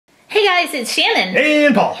Hey guys, it's Shannon.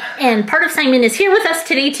 And Paul. And Part of Simon is here with us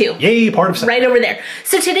today too. Yay, Part of Simon. Right over there.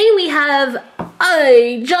 So today we have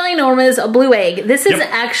a ginormous blue egg. This is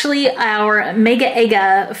actually our Mega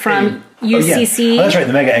Egga from UCC. Oh, that's right,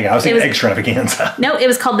 the Mega Egga. I was thinking extravaganza. No, it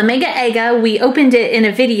was called the Mega Egga. We opened it in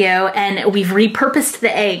a video and we've repurposed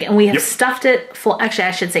the egg and we have stuffed it full. Actually,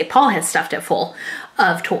 I should say Paul has stuffed it full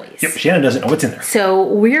of toys. Yep, Shannon doesn't know what's in there. So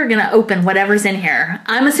we're going to open whatever's in here.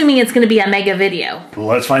 I'm assuming it's going to be a mega video.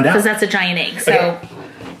 Let's find out. Because that's a giant egg. So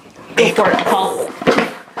go for it, Paul.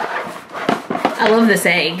 I love this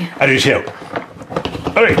egg. I do too.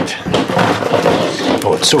 All right.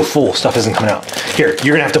 Oh, it's so full. Stuff isn't coming out. Here,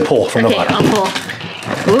 you're going to have to pull from the bottom. I'll pull.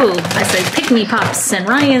 Ooh, I said Pick Me Pops and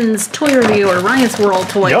Ryan's Toy Review or Ryan's World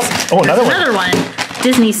Toys. Yep. Oh, another one.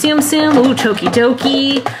 Disney Tsum Tsum. Ooh, Toki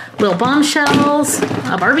Doki. Little Bombshells.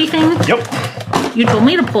 A Barbie thing. Yep. You told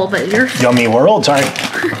me to pull, but you're... Yummy World, sorry.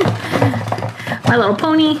 My Little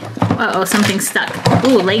Pony. Uh-oh, something's stuck.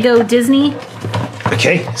 Ooh, Lego Disney.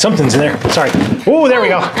 Okay, something's in there. Sorry. Ooh, there we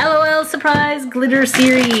go. LOL Surprise Glitter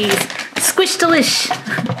Series. Squish Delish.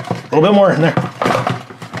 A little bit more in there.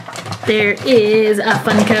 There is a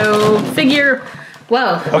Funko figure.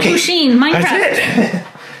 Whoa. Okay. Pusheen, Minecraft. That's it.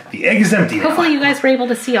 The egg is empty now. Hopefully you guys were able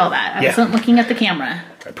to see all that. I wasn't looking at the camera.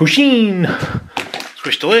 Pusheen.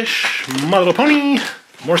 Squish Delish. My Little Pony.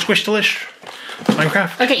 More Squish Delish.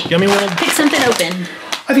 Minecraft. Okay. Yummy World. Pick something open.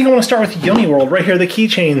 I think I want to start with Yummy World. Right here, the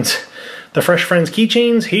keychains. The Fresh Friends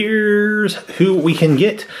keychains. Here's who we can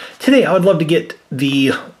get. Today, I would love to get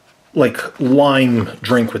the, like, lime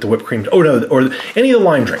drink with the whipped cream. Oh, no, or any of the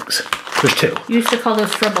lime drinks. There's two. You used to call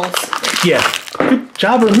those fribbles. Yeah. Good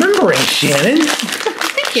job remembering, Shannon.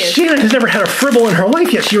 Thank you. Shannon has never had a fribble in her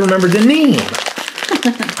life, yet she remembered the name.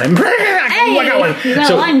 I got one.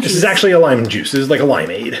 So this is actually a lime juice. This is like a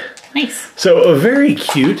limeade. Nice. So very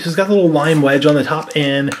cute. It's got a little lime wedge on the top,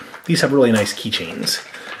 and these have really nice keychains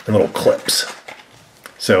and little clips.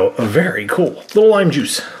 So very cool. Little lime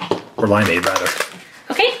juice, or limeade rather.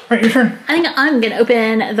 Okay. All right, your turn. I think I'm going to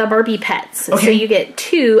open the Barbie pets. Okay. So you get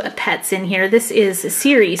 2 pets in here. This is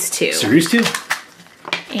Series 2. Series 2.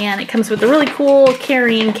 And it comes with a really cool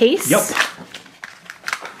carrying case. Yep.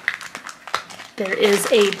 There is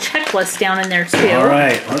a checklist down in there too. All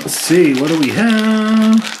right, let's see. What do we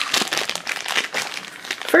have?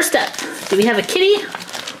 First up, do we have a kitty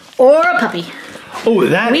or a puppy? Oh,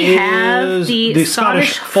 that we have the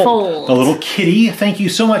Scottish Fold. A little kitty. Thank you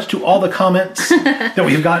so much to all the comments that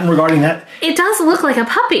we've gotten regarding that. It does look like a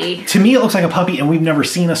puppy. To me, it looks like a puppy, and we've never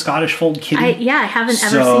seen a Scottish Fold kitty. I haven't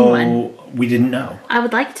ever seen one. So we didn't know. I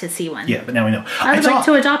would like to see one. Yeah, but now we know. I would like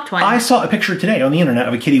to adopt one. I saw a picture today on the internet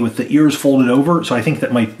of a kitty with the ears folded over, so I think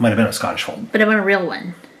that might have been a Scottish Fold. But I want a real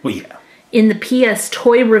one. Well, yeah. In the PS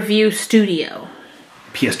Toy Review studio.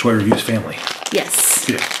 PS Toy Reviews family. Yes.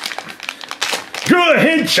 Good. Go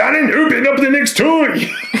ahead, Shannon, open up the next toy.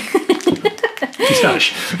 She's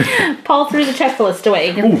Scottish. Paul threw the checklist away.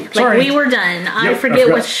 Ooh, sorry. Like we were done. I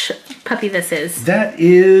forget which puppy this is. That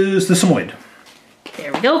is the Samoyed.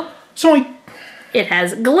 There we go. Samoyed. It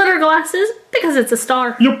has glitter glasses because it's a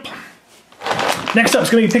star. Yep. Next up is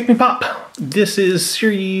going to be Pick Me Pop. This is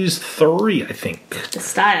Series 3, I think. The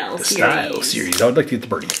Style Series. The Style Series. I would like to get the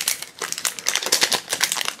birdie.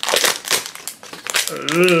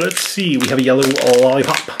 Let's see. We have a yellow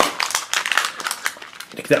lollipop.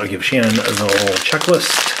 I think that'll give Shannon the little checklist.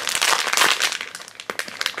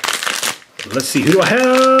 Let's see. Who do I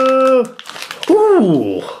have?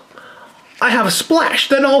 Ooh. I have a Splash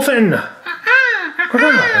the dolphin.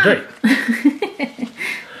 That's right.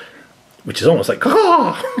 Which is almost like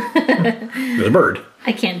there's a bird.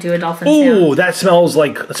 I can't do a dolphin sound. Oh, that smells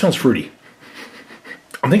fruity.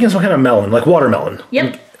 I'm thinking some kind of melon, like watermelon.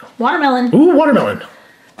 Yep. Watermelon. Ooh, watermelon.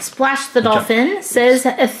 Splash the dolphin says,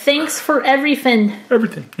 thanks for everything.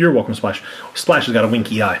 Everything. You're welcome, Splash. Splash has got a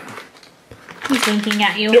winky eye. He's winking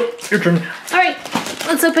at you. Yep, your turn. All right,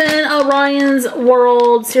 let's open Orion's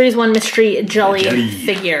World Series 1 Mystery Jelly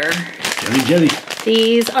figure. Jelly.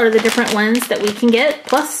 These are the different ones that we can get,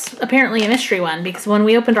 plus apparently a mystery one, because when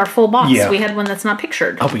we opened our full box, we had one that's not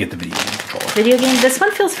pictured. I hope we get the video game controller. Video game. This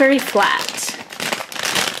one feels very flat.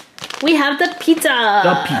 We have the pizza.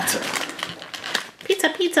 The pizza.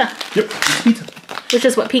 Pizza. Yep, pizza. Which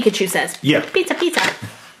is what Pikachu says. Yeah. Pizza.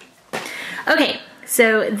 Okay,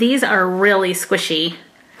 so these are really squishy.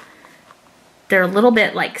 They're a little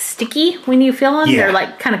bit like sticky when you feel them. Yeah. They're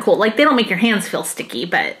like kind of cool. Like they don't make your hands feel sticky,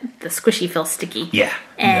 but the squishy feels sticky. Yeah.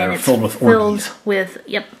 And they're it's filled with Orbeez.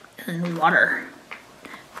 And water.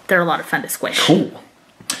 They're a lot of fun to squish. Cool.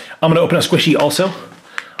 I'm going to open a squishy also.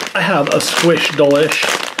 I have a Squish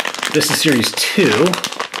Delish. This is Series 2.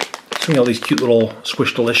 So we got all these cute little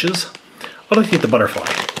squish delicious. I'd like to get the butterfly.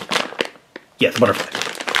 Yeah, the butterfly.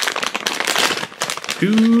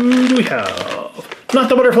 Who do we have? Not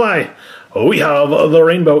the butterfly. Oh, we have the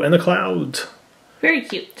rainbow and the clouds. Very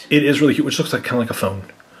cute. It is really cute, which looks like kind of like a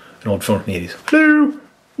phone. An old phone from the 80s. Hello.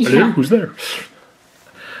 Hello, Yeah. who's there?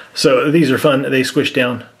 So these are fun. They squish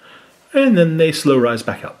down, and then they slow rise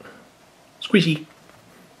back out. Squishy.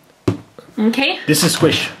 Okay. This is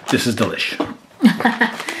squish. This is delish.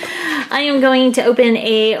 I am going to open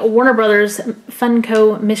a Warner Brothers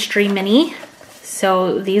Funko Mystery Mini.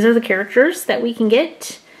 So these are the characters that we can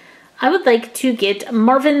get. I would like to get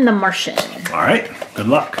Marvin the Martian. All right. Good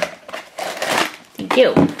luck. Thank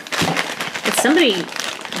you. It's somebody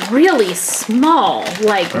really small.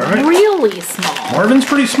 Like, right. really small. Marvin's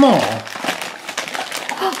pretty small.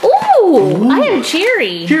 Ooh, I have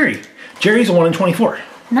Jerry. Jerry. Jerry's a 1 in 24.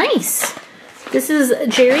 Nice. This is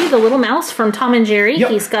Jerry, the little mouse from Tom and Jerry. Yep.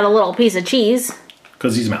 He's got a little piece of cheese.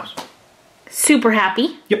 Because he's a mouse. Super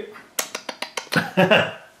happy. Yep.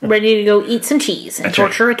 Ready to go eat some cheese and That's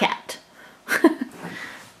torture a cat.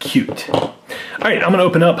 Cute. All right, I'm going to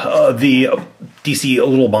open up the DC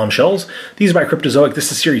Little Bombshells. These are by Cryptozoic. This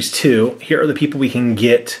is Series 2. Here are the people we can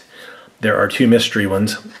get. There are 2 mystery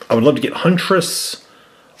ones. I would love to get Huntress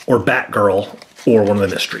or Batgirl or one of the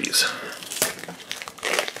mysteries.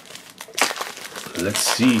 Let's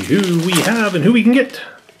see who we have and who we can get.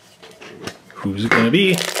 Who's it going to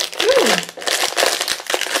be? Ooh.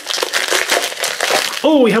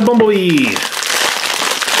 Oh, we have Bumblebee.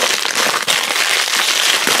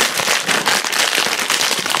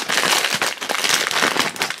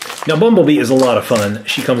 Now, Bumblebee is a lot of fun.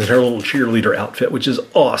 She comes in her little cheerleader outfit, which is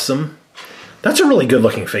awesome. That's a really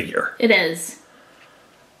good-looking figure. It is.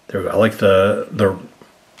 There we go. I like the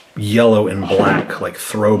yellow and black, like,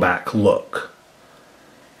 throwback look.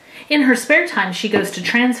 In her spare time, she goes to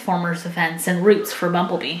Transformers events and roots for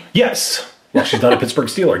Bumblebee. Yes. Well, she's not at Pittsburgh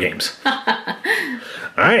Steelers games. All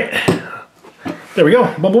right. There we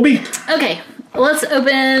go. Bumblebee. Okay, let's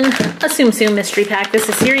open a Tsum Tsum mystery pack. This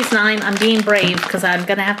is Series 9. I'm being brave because I'm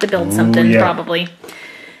going to have to build something, yeah. probably.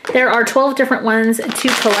 There are 12 different ones to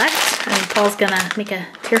collect. And Paul's going to make a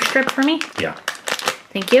tear strip for me. Yeah.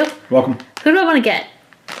 Thank you. Welcome. Who do I want to get?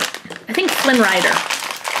 I think Flynn Rider.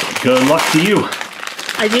 Good luck to you.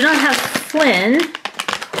 I do not have Flynn.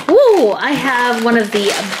 Ooh, I have one of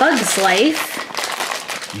the Bug's Life.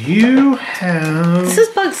 You have... This is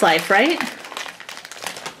Bug's Life, right?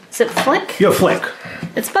 Is it Flick? You have Flick.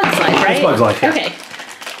 It's Bug's Life, right? It's Bug's Life, yeah. Okay.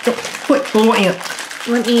 Go, Flick, the little ant.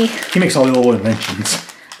 Let me... He makes all the little inventions.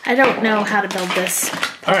 I don't know how to build this.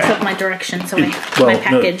 All right. Took my directions away. Well, My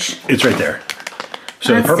package. No, it's right there.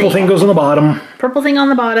 So Let's the purple see. thing goes on the bottom. Purple thing on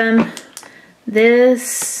the bottom.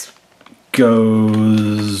 This...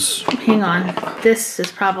 Goes... Hang on. This is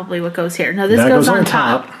probably what goes here. No, this That goes on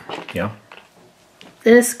top. top. Yeah.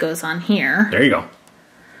 This goes on here. There you go.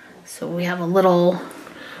 So we have a little...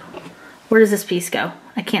 Where does this piece go?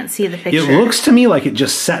 I can't see the picture. It looks to me like it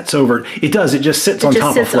just sets over... It does. It just sits on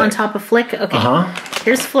top of Flick. It just sits on top of Flick? Okay. Uh-huh.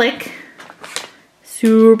 Here's Flick.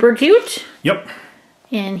 Super cute. Yep.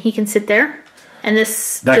 And he can sit there. And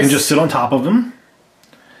this... That can just sit on top of him.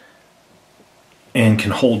 And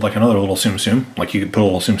can hold like another little Tsum Tsum. Like you could put a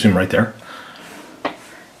little Tsum Tsum right there.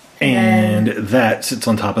 And that sits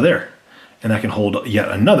on top of there. And that can hold yet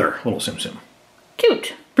another little Tsum Tsum.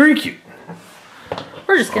 Cute. Very cute.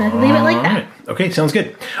 We're just going to leave it like that. Right. Okay, sounds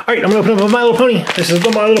good. All right, I'm going to open up My Little Pony. This is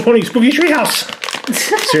the My Little Pony Spooky Treehouse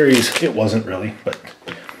series. It wasn't really, but...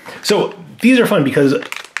 So, these are fun because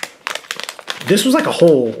this was like a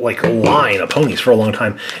whole line of ponies for a long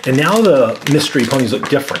time. And now the mystery ponies look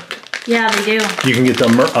different. Yeah, they do. You can get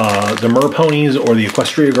the mer ponies or the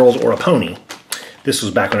Equestria girls or a pony. This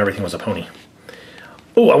was back when everything was a pony.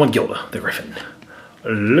 Oh, I want Gilda, the griffin.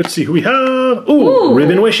 Let's see who we have. Ooh,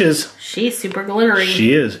 Ribbon Wishes. She's super glittery.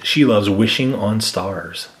 She is. She loves wishing on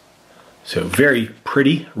stars. So very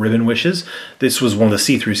pretty Ribbon Wishes. This was one of the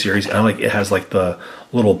see-through series, and I like it has like the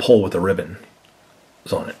little pole with the ribbon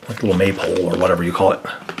on it, like the little maypole or whatever you call it.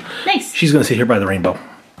 Nice. She's going to sit here by the rainbow.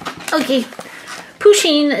 Okay.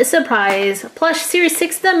 Pusheen Surprise Plush Series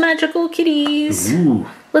 6, the Magical Kitties. Ooh.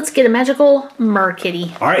 Let's get a magical mer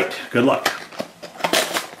kitty. All right. Good luck.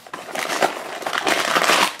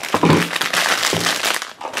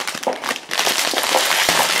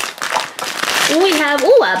 We have, ooh,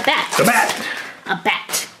 a bat. The bat. A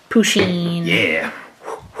bat. Pusheen. Yeah.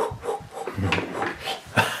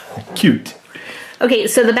 Cute. Okay,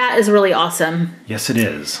 so the bat is really awesome. Yes, it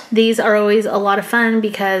is. These are always a lot of fun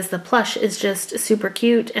because the plush is just super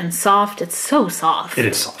cute and soft. It's so soft. It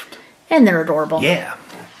is soft. And they're adorable. Yeah.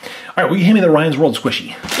 All All right, will you hand me the Ryan's World squishy?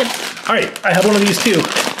 Yep. All right, I have one of these too.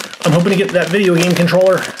 I'm hoping to get that video game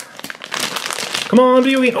controller. Come on,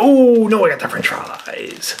 video game. Oh, no, I got the french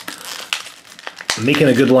fries. I'm making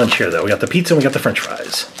a good lunch here, though. We got the pizza and we got the french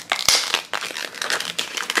fries.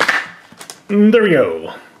 There we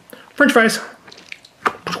go. French fries.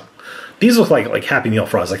 These look like Happy Meal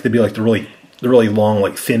fries. Like they'd be like the really long,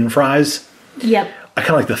 like thin fries. Yep. I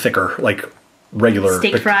kind of like the thicker, like regular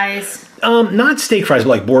steak fries. Not steak fries, but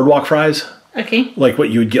like boardwalk fries. Okay. Like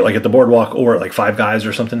what you would get like at the boardwalk or at like Five Guys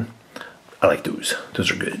or something. I like those.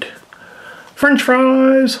 Those are good. French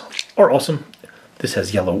fries are awesome. This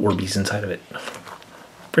has yellow Orbeez inside of it.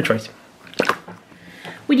 French fries.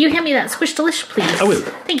 Would you hand me that Squish Delish, please? I will.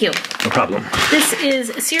 Thank you. No problem. This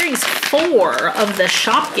is series 4 of the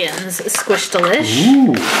Shopkins Squish Delish.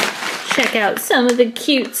 Ooh. Check out some of the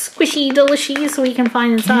cute squishy delishies we can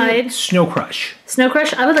find inside. Yeah, Snow Crush. Snow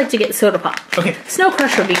Crush? I would like to get Soda Pop. Okay. Snow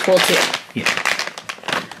Crush would be cool too. Yeah.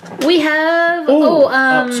 We have...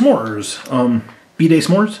 s'mores. B-Day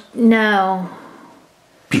s'mores? No.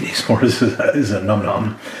 B-Day s'mores is a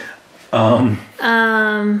num-num.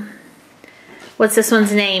 What's this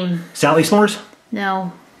one's name? Sally s'mores?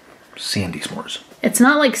 No. Sandy s'mores. It's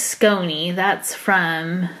not like Scony. That's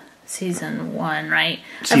from season 1, right?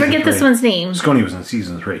 Season I forget 3. this one's name. Scony was in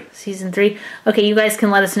season 3. Season 3. Okay, you guys can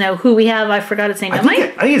let us know who we have. I forgot its name. I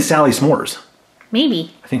think it's Sally s'mores.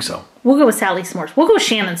 Maybe. I think so. We'll go with Sally S'mores. We'll go with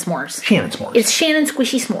Shannon S'mores. Shannon s'mores. It's Shannon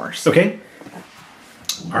Squishy S'mores. Okay.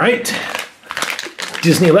 All right.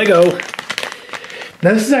 Disney Lego.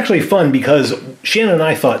 Now this is actually fun because Shannon and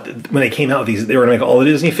I thought that when they came out with these, they were going to make all the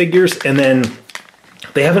Disney figures, and then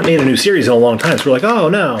they haven't made a new series in a long time. So we're like, oh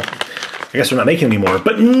no, I guess they're not making anymore.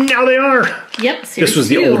 But now they are. Yep. This was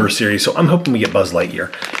the older series, so I'm hoping we get Buzz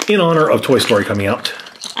Lightyear in honor of Toy Story coming out.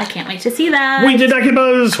 I can't wait to see that. We did not get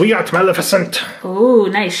Buzz. We got Maleficent. Oh,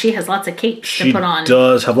 nice. She has lots of capes to put on. She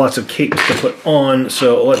does have lots of capes to put on.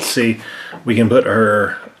 So let's see. We can put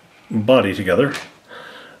her body together.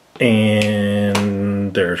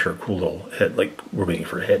 And there's her cool little head. Like, we're waiting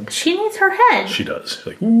for a head. She needs her head. She does.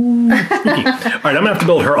 Like, ooh, spooky. All right, I'm going to have to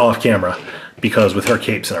build her off camera because with her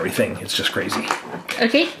capes and everything, it's just crazy.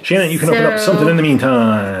 Okay. Shannon, you can open up something in the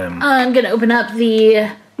meantime. I'm going to open up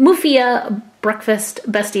the Mufia Breakfast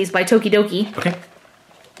Besties by Tokidoki. Okay.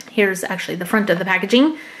 Here's actually the front of the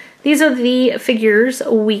packaging. These are the figures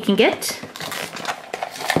we can get.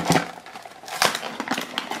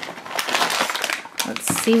 Let's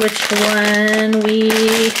see which one we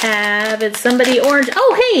have. It's somebody orange.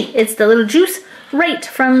 Oh, hey, it's the little juice right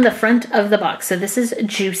from the front of the box. So this is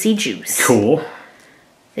Juicy Juice. Cool.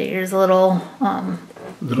 There's a little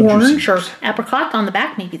Little orange juicy or juice. apricot on the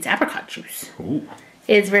back. Maybe it's apricot juice. Ooh.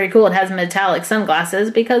 It's very cool. It has metallic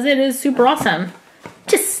sunglasses because it is super awesome.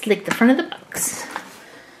 Just like the front of the box.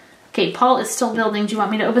 Okay, Paul is still building. Do you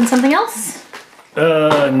want me to open something else?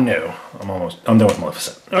 No. I'm done with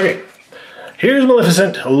Maleficent. Okay. Here's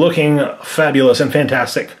Maleficent looking fabulous and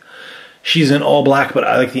fantastic. She's in all black, but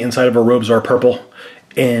I like the inside of her robes are purple.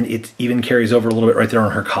 And it even carries over a little bit right there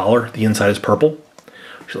on her collar. The inside is purple.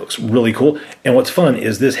 She looks really cool. And what's fun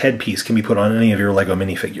is this headpiece can be put on any of your Lego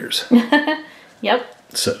minifigures. Yep.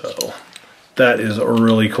 So that is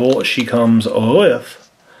really cool. She comes with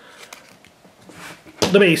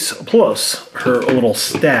the base plus her little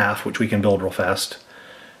staff, which we can build real fast.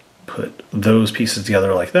 Put those pieces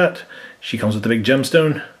together like that. She comes with the big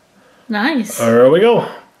gemstone. Nice. There we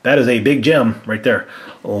go. That is a big gem right there.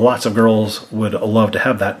 Lots of girls would love to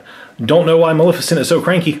have that. Don't know why Maleficent is so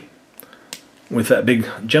cranky with that big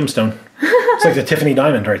gemstone. It's like the Tiffany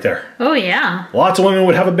diamond right there. Oh, yeah. Lots of women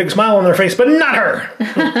would have a big smile on their face, but not her.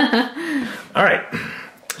 All right.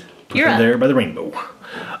 You're up. There by the rainbow.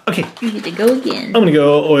 Okay. You get to go again. I'm going to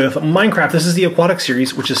go with Minecraft. This is the Aquatic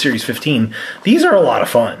series, which is series 15. These are a lot of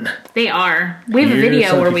fun. They are. We have a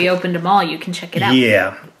video where we opened them all. You can check it out.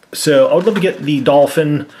 Yeah. So I would love to get the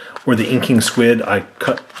dolphin or the inking squid. I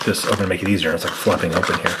cut this open to make it easier. It's like flapping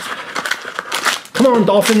open here. Come on,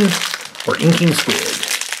 dolphin or inking squid.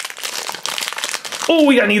 Oh,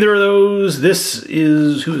 we got neither of those. This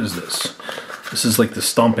is, who is this? This is like the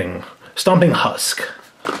stomping husk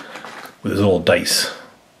with his little dice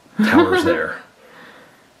towers there.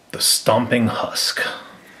 The stomping husk.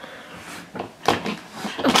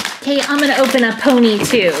 Okay, I'm going to open a pony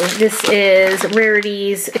too. This is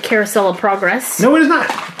Rarity's Carousel of Progress. No, it is not.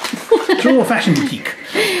 It's a little fashion boutique.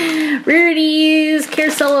 Rarity's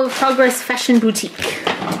Carousel of Progress Fashion Boutique.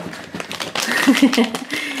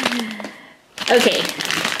 Okay,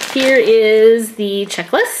 here is the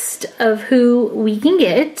checklist of who we can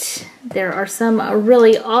get. There are some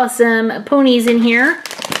really awesome ponies in here.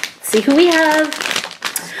 Let's see who we have.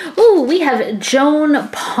 Ooh, Ooh, we have Joan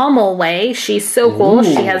Pommelway. She's so cool. Ooh.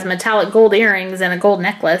 She has metallic gold earrings and a gold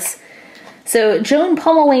necklace. So Joan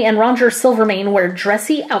Pommelway and Roger Silvermane wear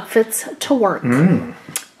dressy outfits to work.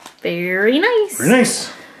 Very nice. Very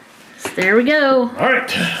nice. So there we go. All right,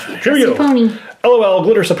 here we go. Pony. LOL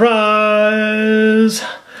glitter surprise.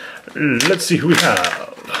 Let's see who we have.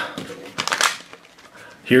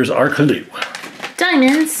 Here's our clue.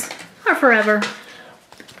 Diamonds are forever.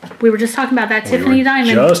 We were just talking about that Tiffany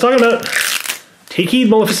diamond. Just talking about. Take heed,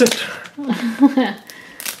 Maleficent.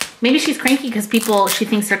 Maybe she's cranky because she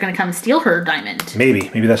thinks they're going to come steal her diamond. Maybe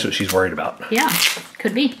that's what she's worried about. Yeah,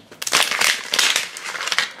 could be.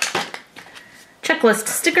 Checklist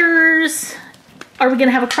stickers. Are we going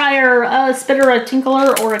to have a crier, a spitter, a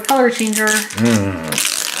tinkler, or a color changer?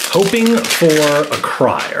 Hoping for a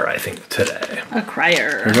crier, I think, today. A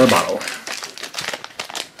crier. Here's our bottle.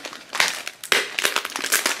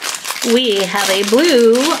 We have a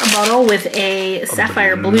blue bottle with a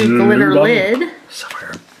sapphire blue glitter bottle. lid.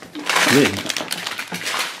 Sapphire lid.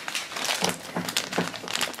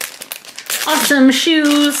 Awesome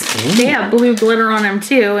shoes. They have blue glitter on them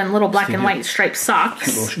too, and little black and white striped socks.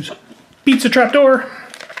 Little shoes. Pizza trapdoor.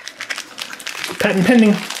 Patent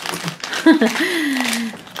pending.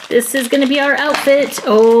 This is going to be our outfit.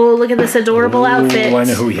 Oh, look at this adorable outfit. I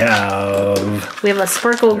know who we have. We have a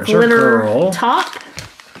sparkle glitter top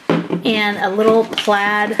and a little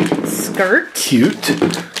plaid skirt. Cute.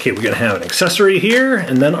 Okay, we're going to have an accessory here,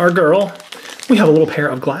 and then our girl. We have a little pair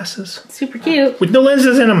of glasses. Super cute. With no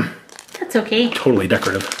lenses in them. That's okay. Totally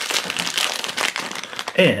decorative.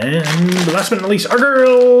 And last but not least, our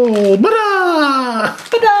girl. Ba-da!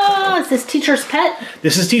 Ta-da! Is this Teacher's Pet?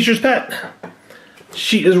 This is Teacher's Pet.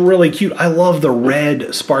 She is really cute. I love the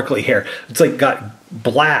red sparkly hair. It's like got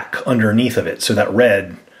black underneath of it, so that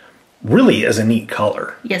red really is a neat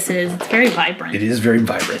color. Yes, it is. It's very vibrant. It is very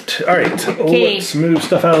vibrant. All right, okay. Let's move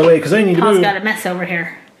stuff out of the way because I need to Paul's move. got a mess over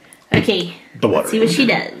here. Okay, The water. let's see what she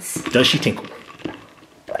does. Does she tinkle?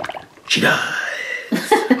 She does.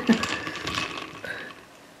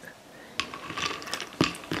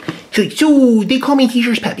 She's like, so they call me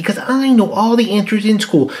Teacher's Pet because I know all the answers in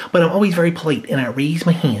school, but I'm always very polite and I raise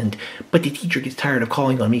my hand. But the teacher gets tired of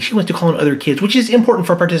calling on me. She wants to call on other kids, which is important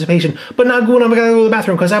for participation, but not when I gotta go to the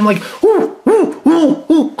bathroom because I'm like, ooh, ooh, ooh,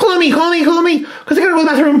 ooh, call me, because I gotta go to the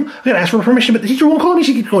bathroom. I gotta ask for permission, but the teacher won't call me.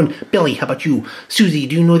 She keeps going, Billy, how about you? Susie,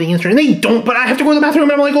 do you know the answer? And they don't, but I have to go to the bathroom.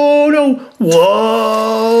 And I'm like, oh no, whoa.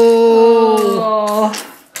 Oh.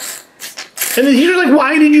 And the teacher's like,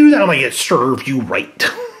 why did you do that? I'm like, it served you right.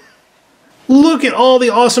 Look at all the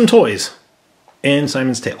awesome toys. And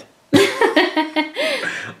Simon's tail.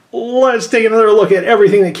 Let's take another look at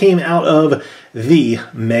everything that came out of the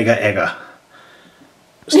Mega Egga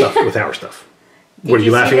stuff with our stuff. What are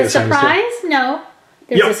you laughing at, Simon's tail? Surprise? No.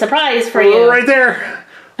 There's a surprise for you. Right there.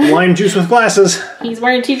 Lime juice with glasses. He's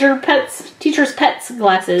wearing Teacher's Pet's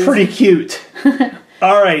glasses. Pretty cute.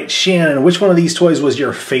 All right, Shannon, which one of these toys was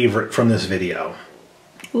your favorite from this video?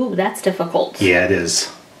 Ooh, that's difficult. Yeah, it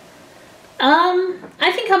is.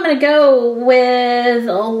 I think I'm going to go with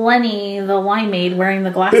Lenny, the limeade, wearing the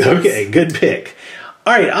glasses. Okay, good pick.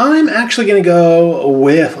 All right, I'm actually going to go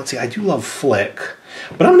with, let's see, I do love Flick,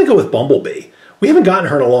 but I'm going to go with Bumblebee. We haven't gotten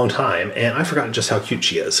her in a long time, and I forgot just how cute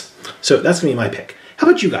she is. So that's going to be my pick. How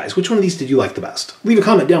about you guys? Which one of these did you like the best? Leave a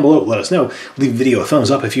comment down below. Let us know. Leave the video a thumbs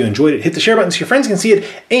up if you enjoyed it. Hit the share button so your friends can see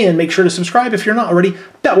it. And make sure to subscribe if you're not already.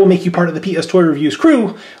 That will make you part of the PS Toy Reviews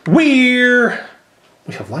crew, where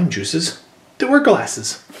we have lime juices that wear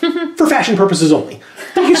glasses. For fashion purposes only.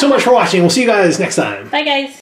 Thank you so much for watching. We'll see you guys next time. Bye, guys.